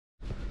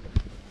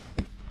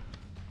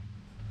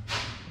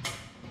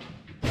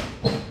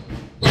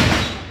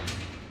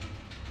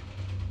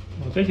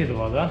Вот эти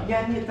два, да?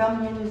 Я не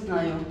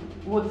знаю.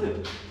 Вот.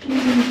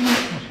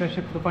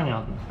 Счетчик-то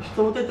понятно.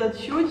 Что вот этот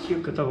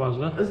счетчик. Это ваш,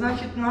 да?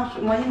 Значит,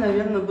 мои,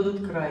 наверное,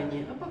 будут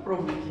крайние. А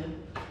попробуйте.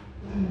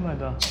 Ну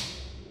да.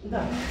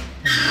 Да.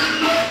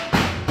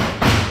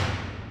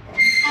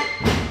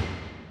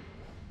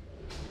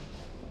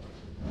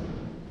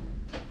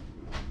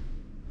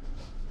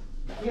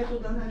 Я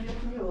туда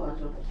наверх не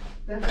лажу.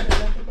 Даже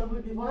когда что-то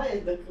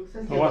выбивает, так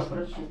соседа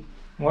прошу.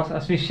 У вас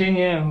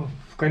освещение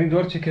в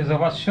коридорчике за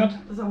ваш счет?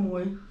 За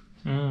мой.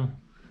 Потому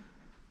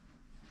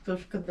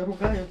что когда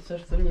ругаются,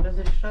 что не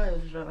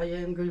разрешают же, а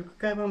я им говорю,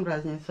 какая вам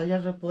разница, я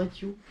же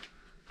плачу.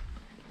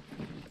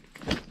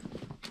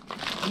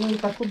 Ну, не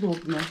так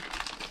удобно.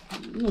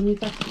 Ну, не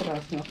так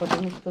страшно,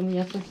 потому что у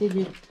меня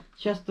соседи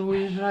часто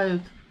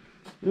уезжают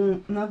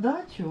на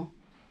дачу.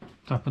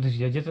 Так,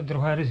 подожди, а где-то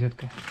другая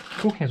розетка?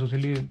 Кухня тут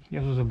или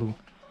я уже забыл?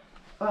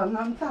 А,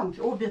 нам там,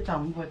 обе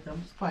там, в этом,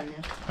 спальне.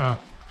 А,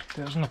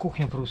 ты же на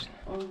кухню просто.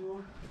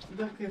 Ага,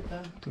 так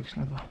это...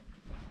 Точно,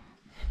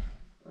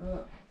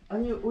 да.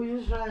 Они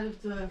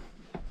уезжают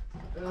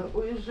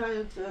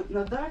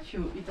на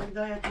дачу, и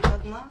тогда я тут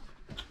одна,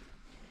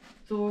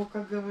 то,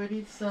 как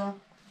говорится,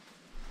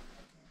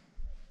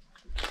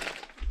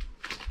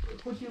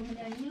 хоть и у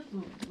меня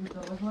нету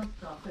этого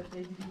глазка с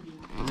этой двери,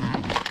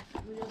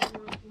 но я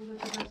думаю, что уже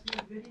когда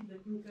свет горит,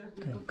 так не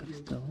каждый Так, попьет.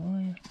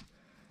 крестовая.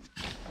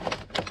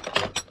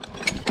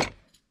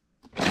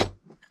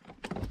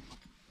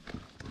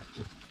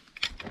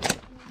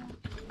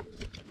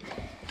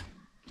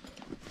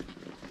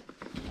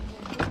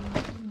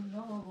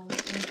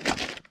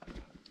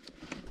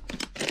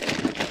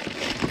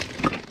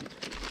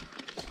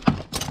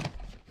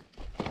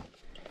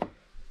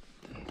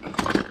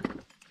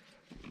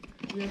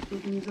 Я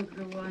тут не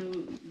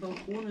закрываю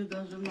балконы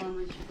даже на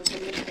ночь,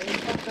 потому что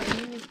их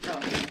как-то не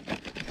страшно.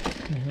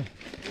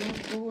 Но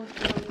с другой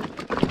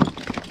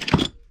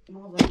стороны,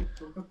 мало ли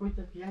кто,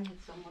 какой-то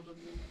пьяница может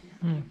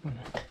быть.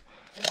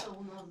 Это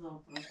у нас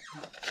завтра.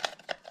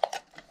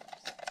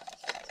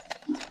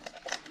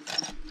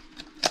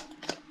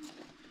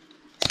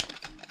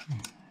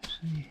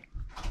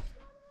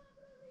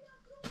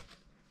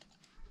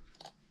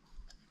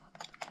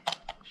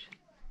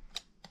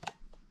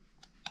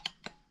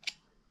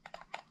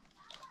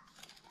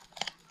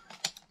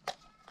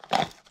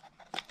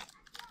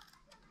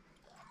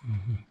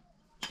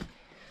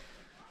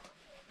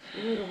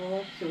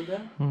 Вырвала все,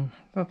 да?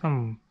 Да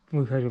там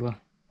выгорело.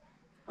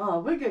 А,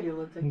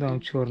 выгорело таки? Да,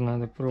 черный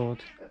надо провод.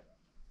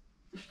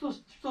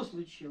 Что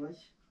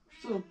случилось?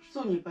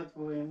 Что не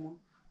по-твоему?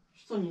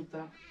 Что не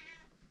так?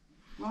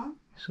 А?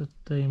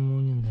 Что-то ему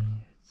не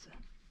нравится.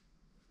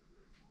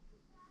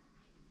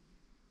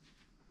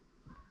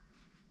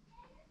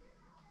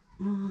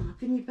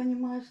 Ты не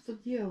понимаешь, что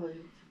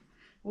делают.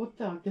 Вот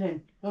так,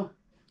 глянь. О,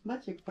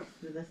 бачик,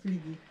 да,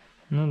 следи.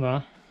 Ну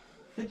да.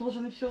 Ты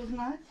должен все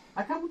знать.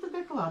 А кому ты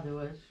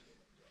докладываешь?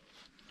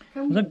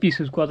 Кому?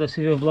 Записываешь куда-то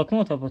себе в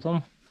блокнот, а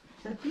потом...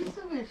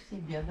 Записываешь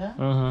себе, да?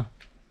 Ага.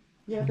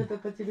 Я вот это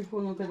по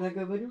телефону, когда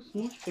говорю с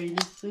внучкой или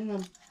с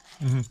сыном,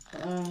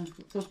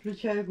 то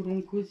включаю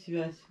громкую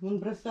связь. Он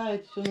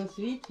бросает все на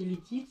свете,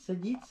 летит,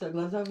 садится,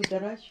 глаза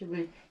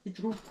вытаращивает, и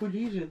трубку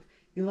лижет,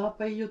 и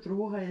лапа ее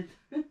трогает.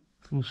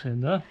 Слушай,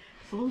 да?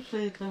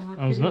 Слушает.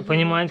 Он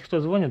понимает, кто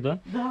звонит,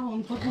 да? Да,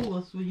 он по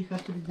голосу их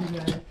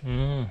определяет.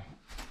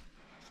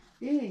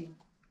 Эй,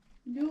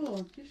 да,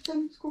 ты ж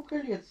там сколько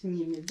лет с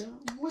ними, да?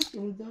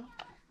 8, да?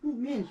 Ну,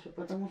 меньше,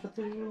 потому что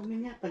ты же у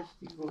меня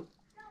почти год.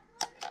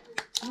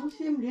 Ну,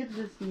 7 лет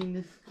же с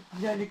ними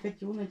взяли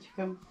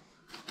котеночком.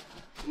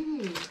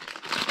 Эй,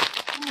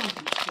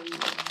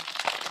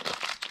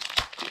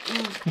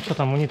 Ну что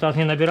там, унитаз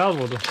не набирал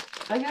воду?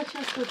 а я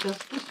сейчас это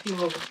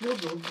спустила в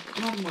воду,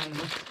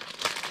 нормально.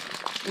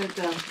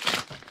 Это,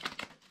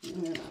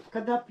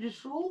 когда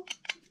пришел,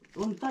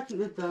 он так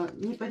это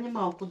не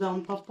понимал, куда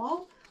он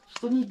попал,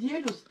 что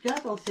неделю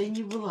спрятался и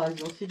не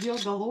вылазил. Сидел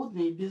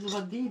голодный, без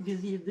воды,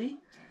 без еды.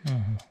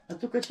 А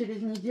только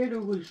через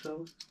неделю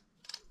вышел.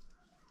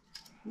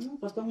 Ну,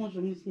 потом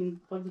уже мы с ним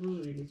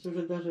подружились.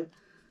 Уже даже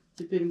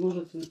теперь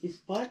может и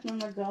спать на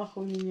ногах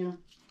у меня.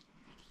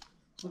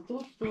 А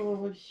то, что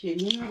вообще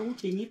ни на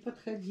руки не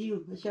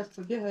подходил. А сейчас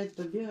побегает,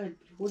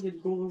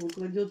 приходит, голову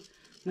кладет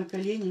на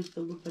колени,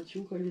 чтобы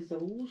почухали за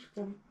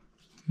ушком.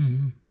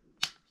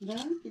 Да,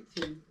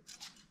 Китюнь?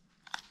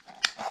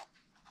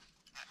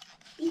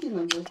 Иди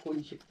на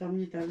балкончик, там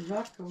не так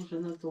жарко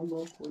уже на том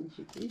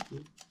балкончике.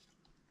 Иди.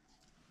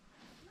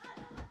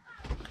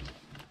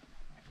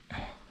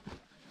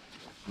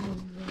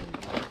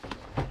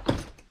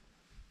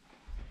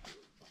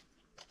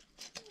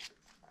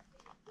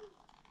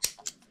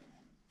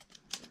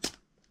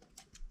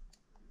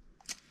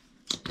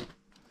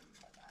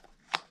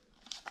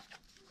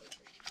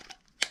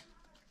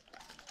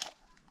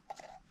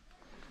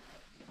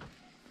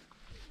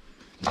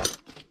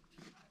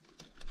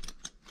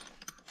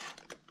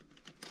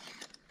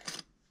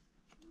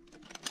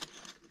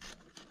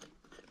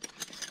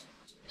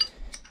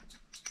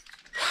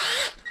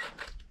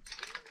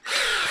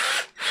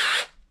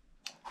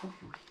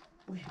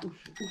 Ой,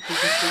 уши.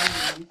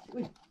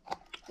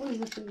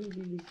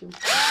 зашевелились.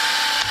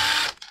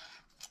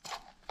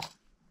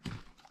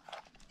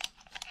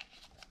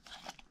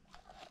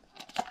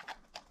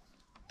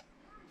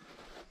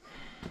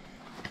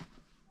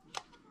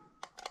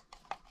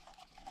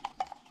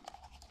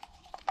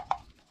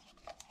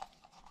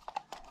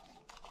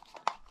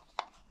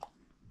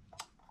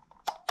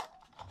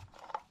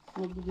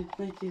 Вот будет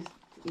найти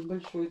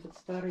большой этот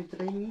старый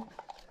тройник.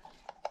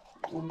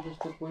 Он же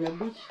такой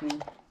обычный.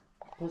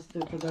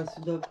 Просто когда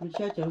сюда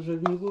включать, а уже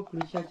в него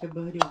включать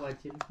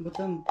обогреватель. Вот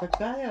там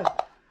такая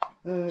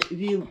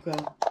вилка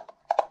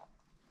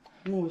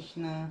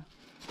мощная.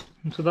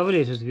 Ну туда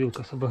влезет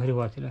вилка с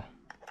обогревателя.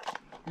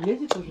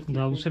 Влезет уже?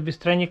 Да, лучше без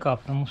тройника,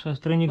 потому что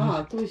тройник...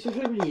 А, то есть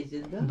уже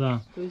влезет, да?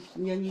 Да. То есть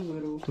я не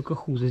вырву. Только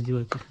хуже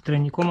сделает. Если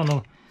тройником,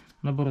 оно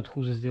наоборот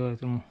хуже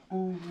сделает ему.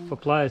 Угу.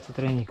 Поплавится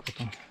тройник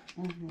потом.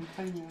 Угу,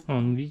 понятно.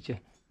 Вон,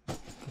 видите,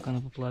 как она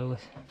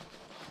поплавилась.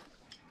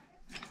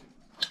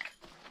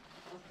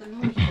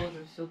 Остальное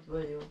тоже все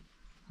твое.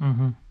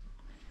 Угу.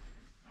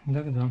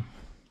 Да.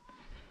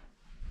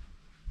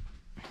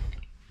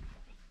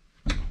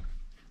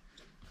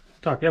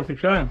 Так, я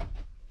включаю.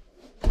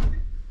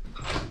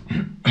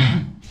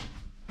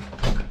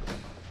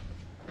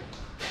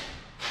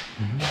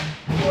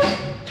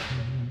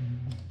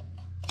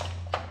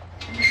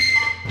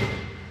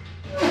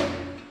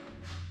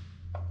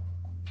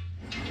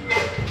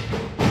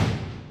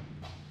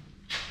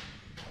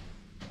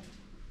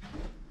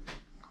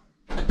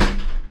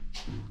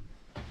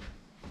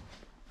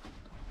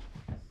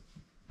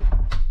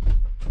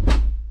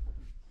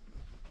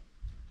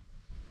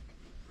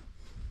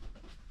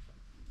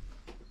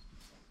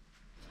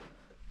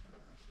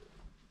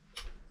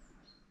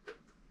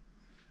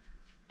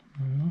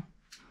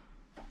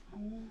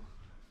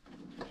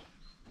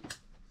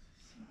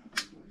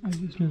 А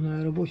здесь, не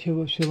знаю, рабочие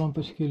вообще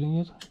лампочки или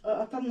нет.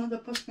 А там надо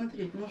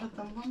посмотреть, может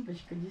там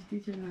лампочка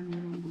действительно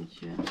не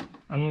рабочая.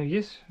 А ну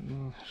есть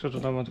что-то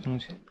там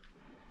воткнуть,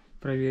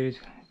 проверить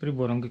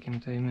прибором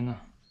каким-то именно.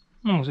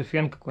 Ну, может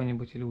фен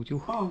какой-нибудь или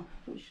утюг. А,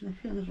 точно,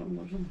 фен же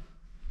можем.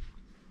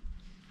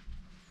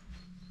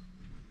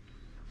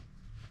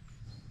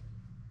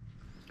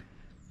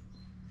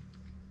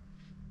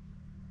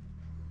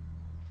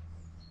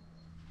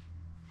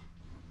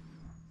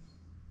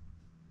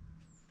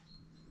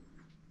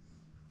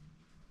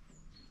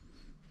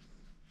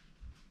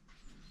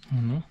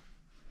 Ну.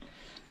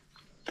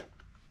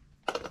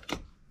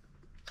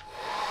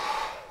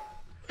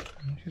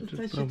 Значит,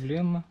 тут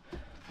проблема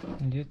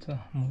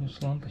где-то, может,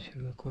 с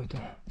лампочкой какой-то.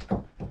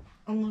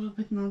 А может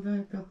быть надо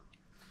это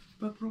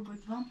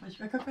попробовать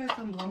лампочку? А какая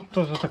там лампочка?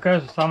 Тоже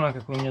такая же самая,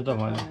 как вы мне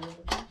давали.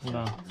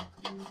 Да.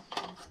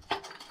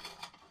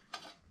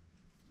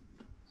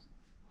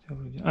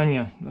 А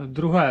нет,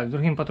 другая,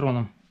 другим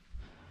патроном.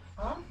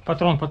 А?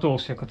 Патрон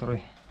потолще,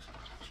 который.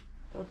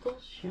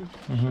 Потолще? Угу.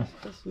 Сейчас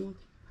посмотрим.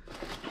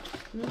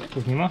 Ну,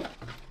 Тут нема?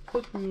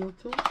 тут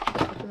нету.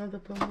 Это надо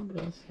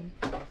повыбрасывать.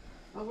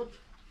 А вот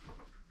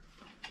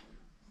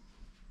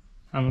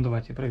А ну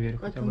давайте проверю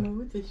это хотя бы. мы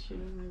вытащили,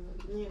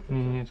 наверное. Нет,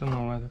 Не, это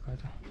новая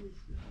какая-то.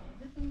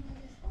 это у меня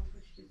есть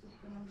лампочки,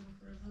 только надо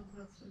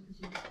разобраться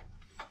где.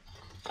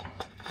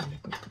 Или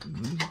как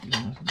выглядит для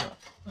нас, да.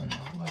 Она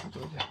влазит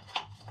вроде.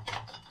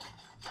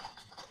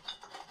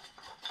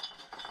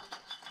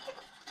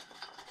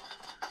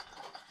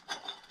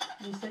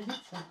 Не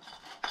садится?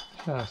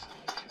 Сейчас.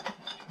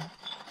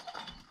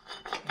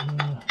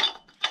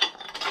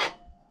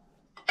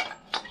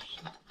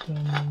 Что-то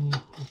она не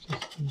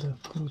хочет сюда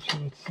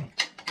вкручиваться.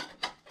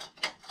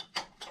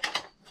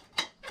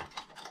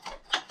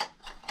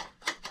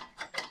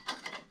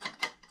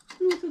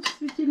 Ну, этот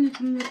светильник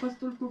у меня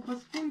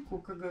постольку-поскольку,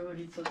 как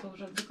говорится, то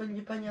уже только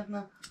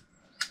непонятно.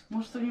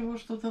 Может, у него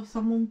что-то в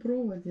самом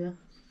проводе?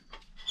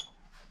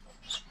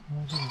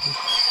 Может быть.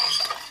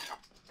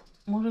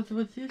 Может,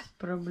 вот есть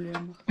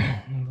проблема?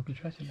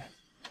 Выключателя.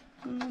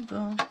 Ну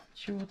да,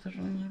 чего-то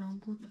же он не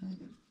работает.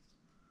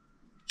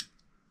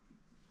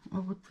 А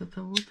вот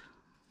это вот.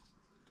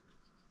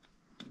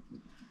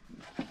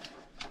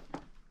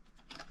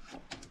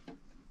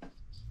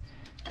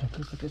 Так,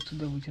 как это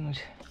отсюда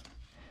вытянуть?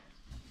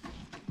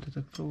 Вот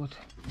этот провод.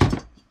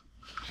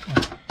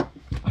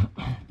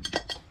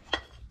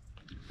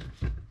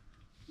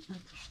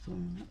 Это что у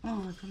меня?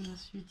 А, это у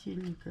нас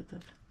светильник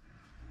этот.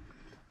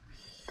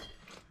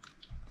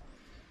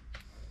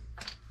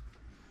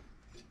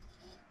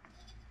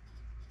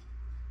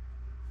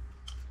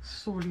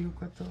 С солью,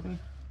 который.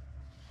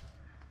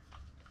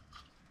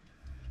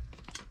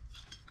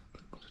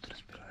 Как он тут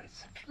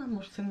разбирается? А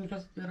может, и не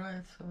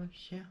разбирается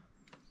вообще.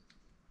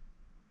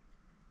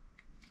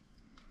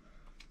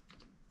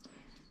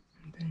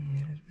 Да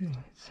не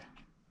разбирается.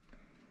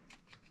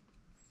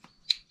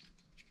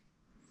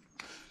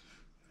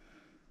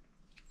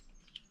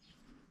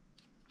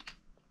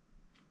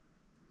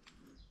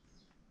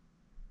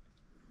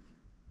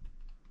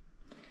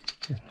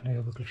 Сейчас надо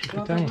я выключить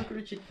Надо питание.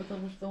 выключить,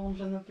 потому что он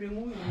же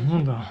напрямую.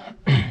 Ну да.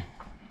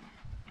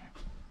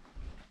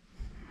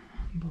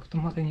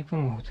 Автоматы не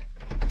помогут.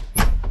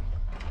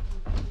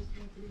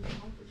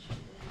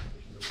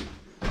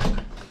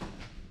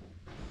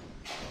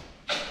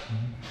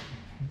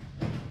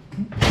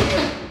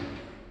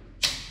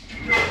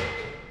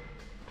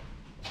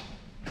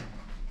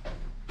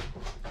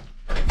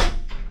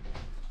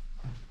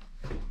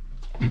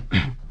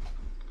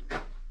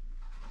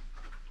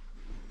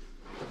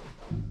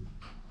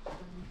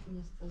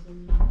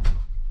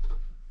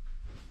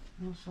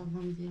 на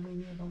самом деле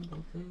не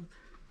работает.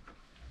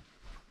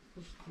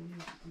 Пустые,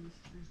 в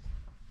смысле.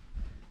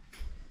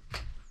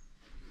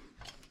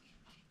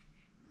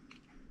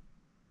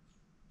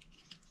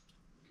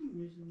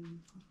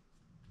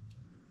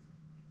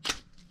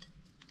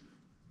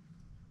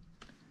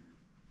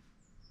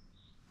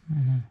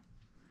 Угу.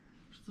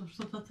 Что,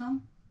 что-то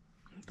там?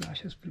 Да,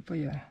 сейчас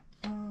припаяю.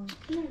 Ну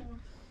вот.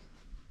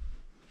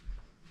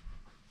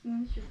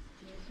 Ну сейчас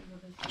я сюда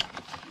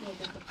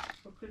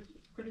вот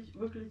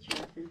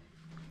выключатель.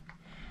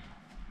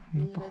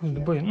 Ну,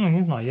 походу, ну,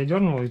 не знаю, я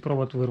дернул и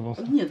провод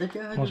вырвался. Нет, так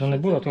я говорю, Может, он и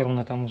был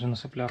оторван там уже на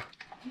соплях.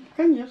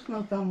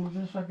 Конечно, там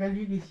уже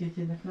шагалились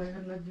эти, так,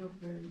 наверное,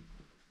 дергали.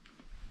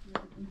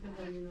 Я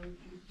никогда не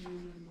научусь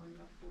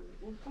нормально.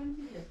 Вот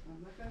интересно,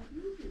 на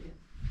компьютере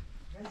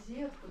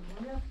газетку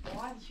двумя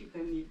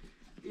пальчиками.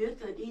 И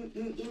это и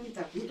не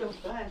так, не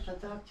толкаешь, а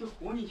так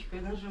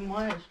тихонечко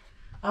нажимаешь.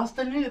 А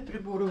остальные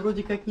приборы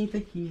вроде как не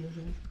такие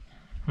же.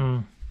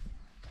 Ну,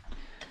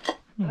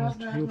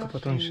 Разные вилка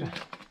потоньше.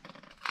 отношения.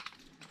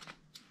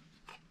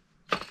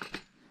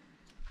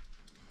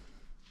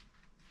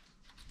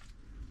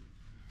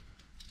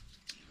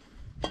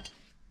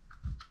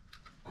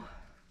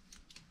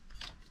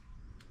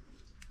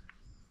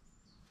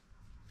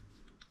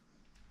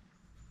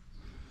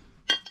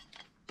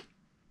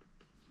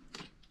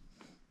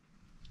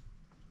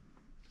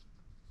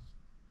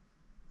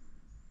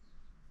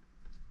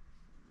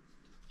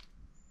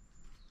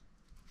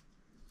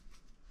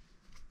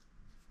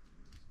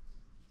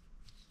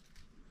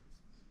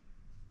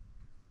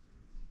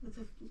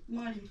 Этот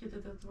маленький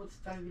этот вот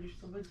ставили,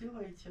 что вы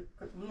делаете,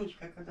 как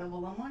внучка, когда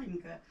была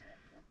маленькая,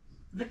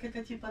 так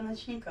это типа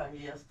ночника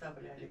ей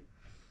оставляли.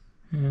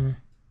 Вот.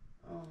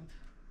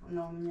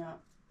 Она у меня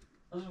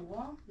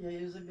жила, я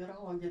ее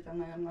забирала где-то,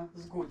 наверное,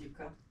 с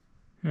годика.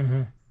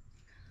 Вот,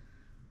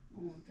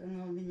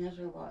 она у меня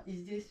жила. И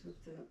здесь вот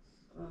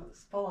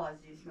спала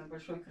здесь на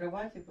большой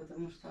кровати,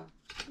 потому что,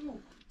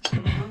 ну,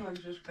 ребенок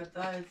же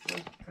катается,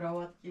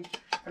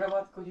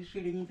 кроватку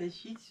решили не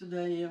тащить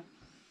сюда ее.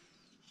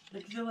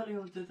 Так сделали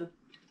вот этот,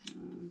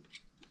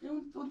 и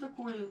вот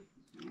такой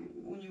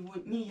у него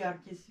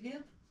неяркий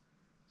свет,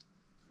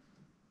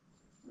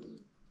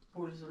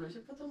 пользовались. И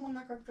потом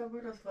она как-то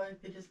выросла и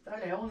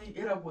перестали, а он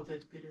и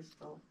работать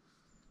перестал.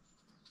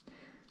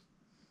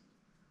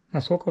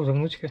 А сколько уже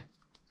внучка?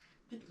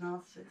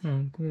 15.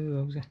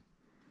 Где?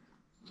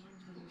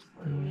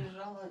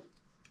 Уезжала,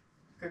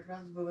 как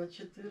раз было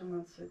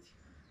 14,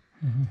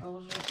 а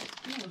уже,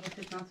 ну, уже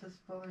 15 с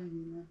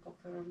половиной,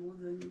 1,5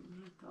 года они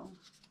уже там.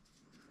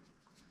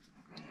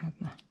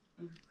 Понятно.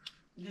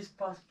 Без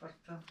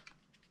паспорта.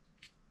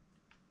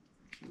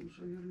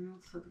 Уже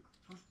вернется, так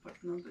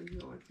паспорт надо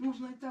делать.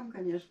 Нужно и там,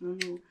 конечно,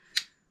 но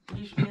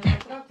лишние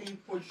затраты, и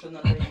в Польшу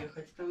надо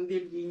ехать. Там в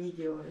Бельгии не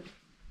делают.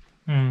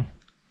 Ну,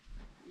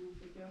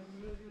 так я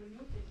уже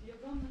вернетесь. Я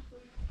главное, что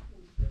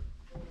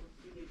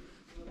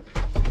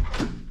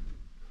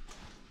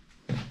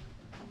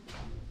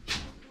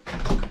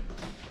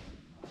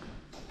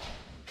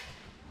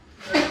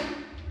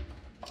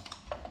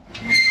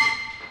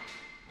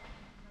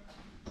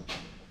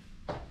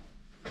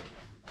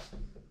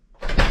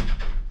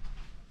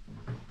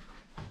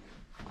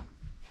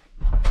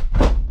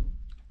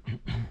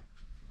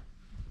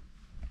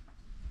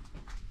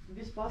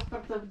без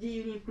паспорта в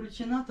Дию не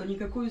включена, то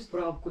никакую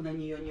справку на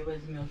нее не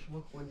возьмешь,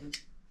 выходит.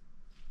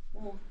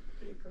 О,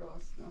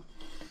 прекрасно.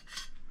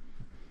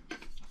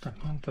 Так,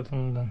 ну это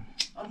надо.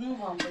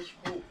 Одну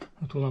лампочку.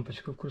 Эту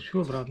лампочку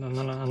вкручу обратно,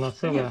 она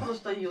целая. Нет,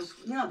 просто ее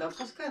не надо,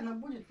 пускай она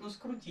будет, но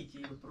скрутить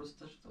ее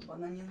просто, чтобы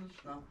она не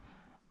нужна.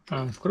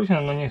 А,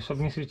 вкручена, но не,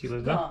 чтобы не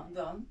светилась, да?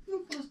 Да,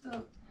 ну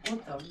просто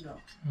вот так, да.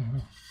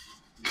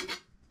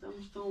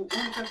 Потому что он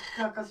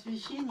как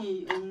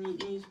освещение, он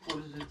не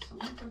используется.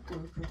 Ну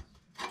такой как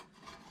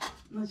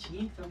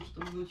ночник, там,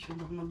 чтобы ночью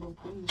на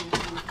балконе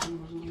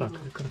можно.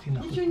 Так, картина.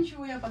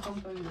 Ничего, я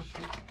потом повешу.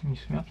 Не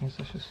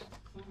смятнется сейчас.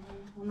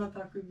 Она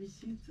так и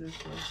висит,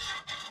 это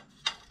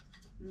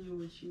не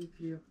очень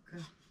крепко.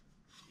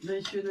 Да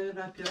еще,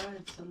 наверное,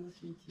 опирается на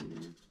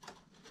светильник.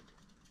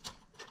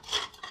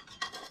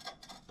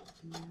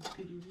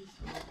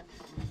 Перевесила.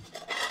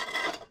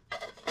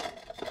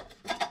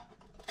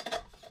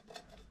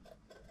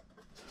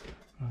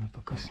 Надо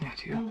пока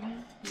снять ее.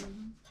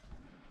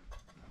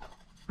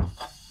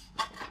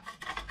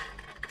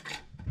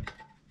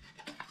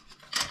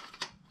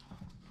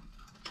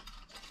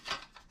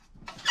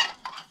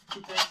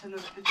 Китайцы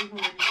нас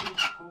придумали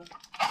электричку.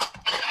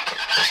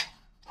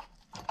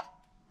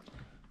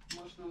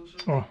 Можно уже...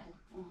 О,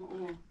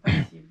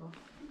 спасибо.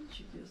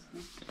 Чудесно.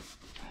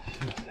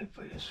 сейчас я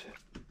повешу.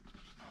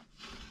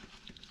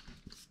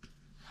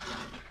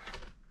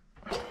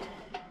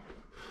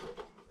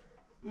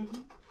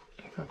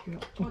 Как ее?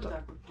 Вот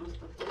так вот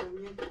просто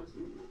поравнять.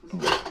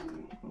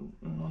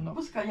 Ну,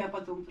 Пускай я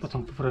потом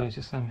потом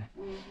поправите сами.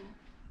 Угу.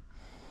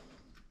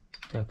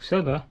 Так,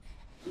 все, да?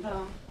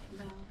 Да.